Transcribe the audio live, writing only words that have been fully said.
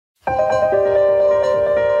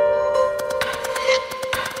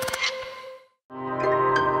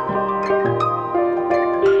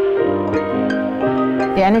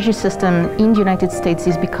energy system in the United States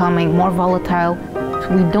is becoming more volatile.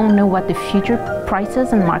 We don't know what the future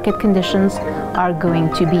prices and market conditions are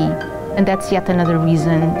going to be. And that's yet another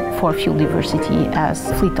reason for fuel diversity as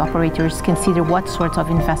fleet operators consider what sorts of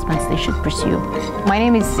investments they should pursue. My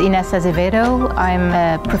name is Ines Azevedo. I'm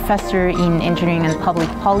a professor in engineering and public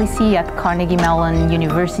policy at Carnegie Mellon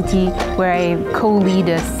University, where I co-lead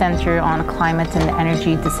a center on climate and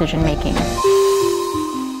energy decision-making.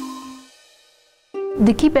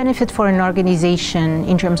 The key benefit for an organization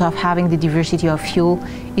in terms of having the diversity of fuel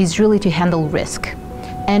is really to handle risk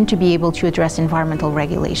and to be able to address environmental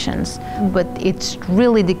regulations. But it's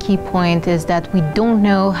really the key point is that we don't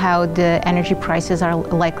know how the energy prices are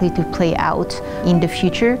likely to play out in the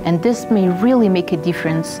future, and this may really make a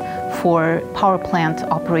difference for power plant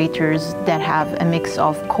operators that have a mix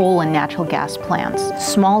of coal and natural gas plants.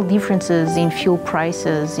 Small differences in fuel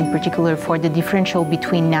prices, in particular for the differential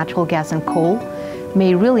between natural gas and coal,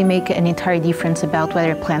 may really make an entire difference about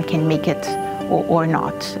whether a plant can make it or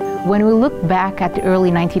not. When we look back at the early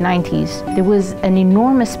 1990s, there was an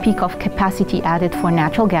enormous peak of capacity added for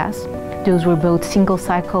natural gas. Those were both single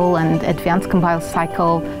cycle and advanced combined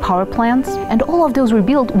cycle power plants. And all of those were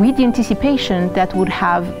built with the anticipation that would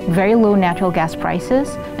have very low natural gas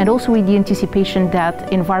prices, and also with the anticipation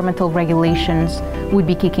that environmental regulations would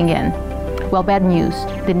be kicking in. Well, bad news.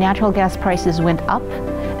 The natural gas prices went up,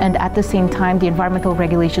 and at the same time, the environmental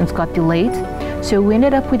regulations got delayed. So we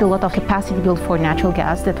ended up with a lot of capacity built for natural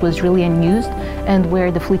gas that was really unused, and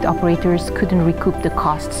where the fleet operators couldn't recoup the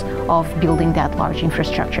costs of building that large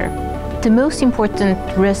infrastructure. The most important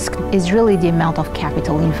risk is really the amount of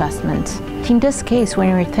capital investment. In this case, when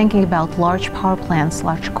we're thinking about large power plants,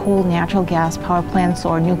 large coal, natural gas power plants,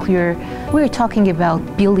 or nuclear, we're talking about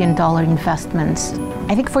billion-dollar investments.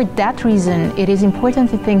 I think for that reason, it is important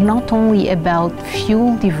to think not only about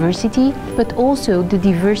fuel diversity, but also the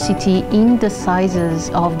diversity in the sizes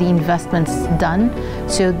of the investments done,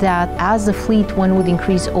 so that as the fleet, one would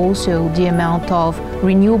increase also the amount of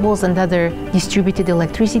renewables and other distributed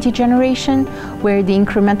electricity generation, where the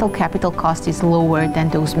incremental capital cost is lower than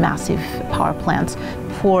those massive power plants.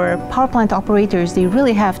 For power plant operators, they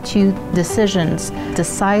really have two decisions: the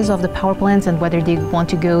size of the power plants and whether they want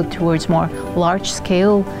to go towards more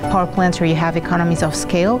large-scale power plants where you have economies of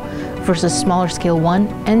scale versus smaller-scale one,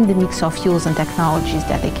 and the mix of fuels and technologies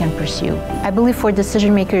that they can pursue. I believe for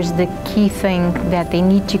decision makers, the key thing that they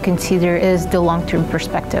need to consider is the long-term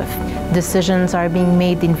perspective. Decisions are being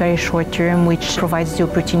made in very short term, which provides the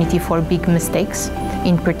opportunity for big mistakes,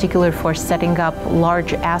 in particular for setting up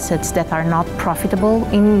large assets that are not profitable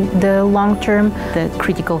in the long term. The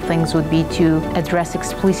critical things would be to address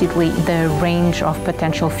explicitly the range of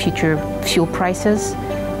potential future fuel prices,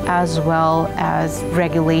 as well as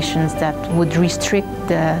regulations that would restrict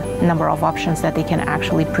the number of options that they can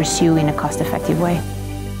actually pursue in a cost-effective way.